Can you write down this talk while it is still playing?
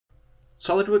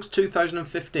Solidworks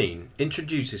 2015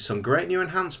 introduces some great new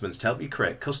enhancements to help you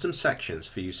create custom sections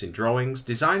for use in drawings,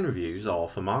 design reviews, or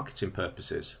for marketing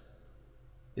purposes.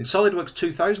 In Solidworks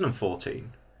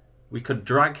 2014, we could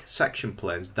drag section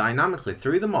planes dynamically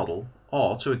through the model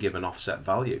or to a given offset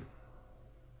value.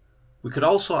 We could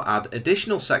also add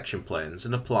additional section planes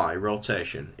and apply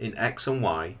rotation in X and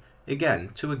Y,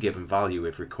 again to a given value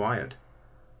if required.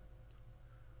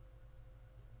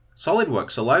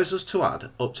 Solidworks allows us to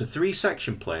add up to 3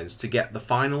 section planes to get the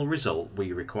final result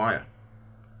we require.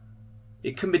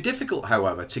 It can be difficult,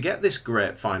 however, to get this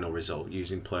great final result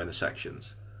using planar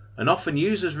sections, and often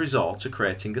users resort to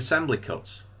creating assembly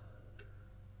cuts.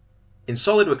 In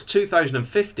Solidworks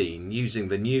 2015, using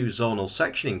the new zonal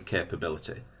sectioning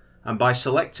capability, and by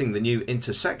selecting the new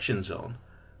intersection zone,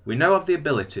 we now have the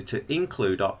ability to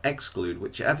include or exclude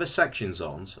whichever section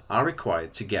zones are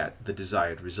required to get the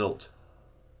desired result.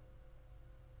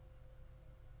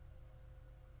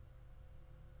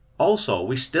 Also,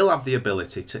 we still have the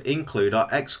ability to include or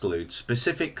exclude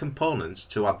specific components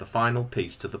to add the final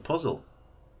piece to the puzzle.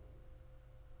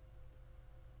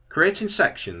 Creating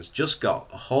sections just got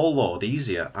a whole load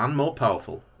easier and more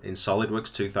powerful in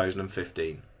Solidworks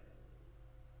 2015.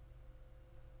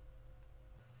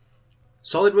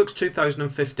 Solidworks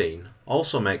 2015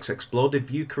 also makes exploded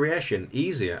view creation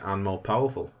easier and more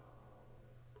powerful.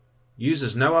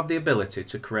 Users now have the ability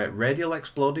to create radial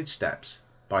exploded steps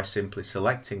by simply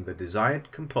selecting the desired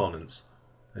components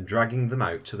and dragging them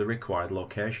out to the required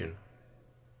location.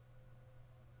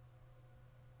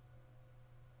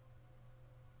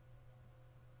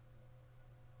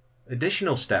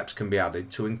 Additional steps can be added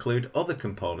to include other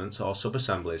components or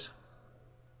subassemblies.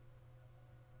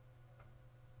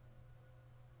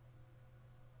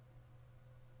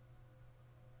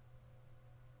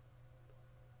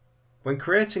 When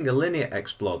creating a linear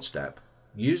explode step,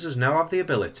 users now have the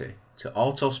ability to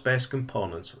autospace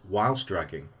components whilst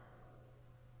dragging.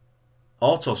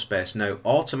 Autospace now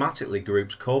automatically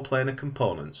groups coplanar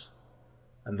components,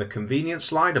 and the convenient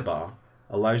slider bar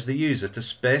allows the user to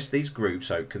space these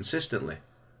groups out consistently.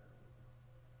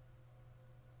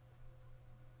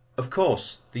 Of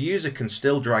course, the user can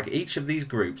still drag each of these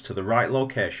groups to the right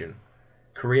location,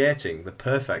 creating the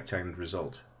perfect end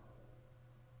result.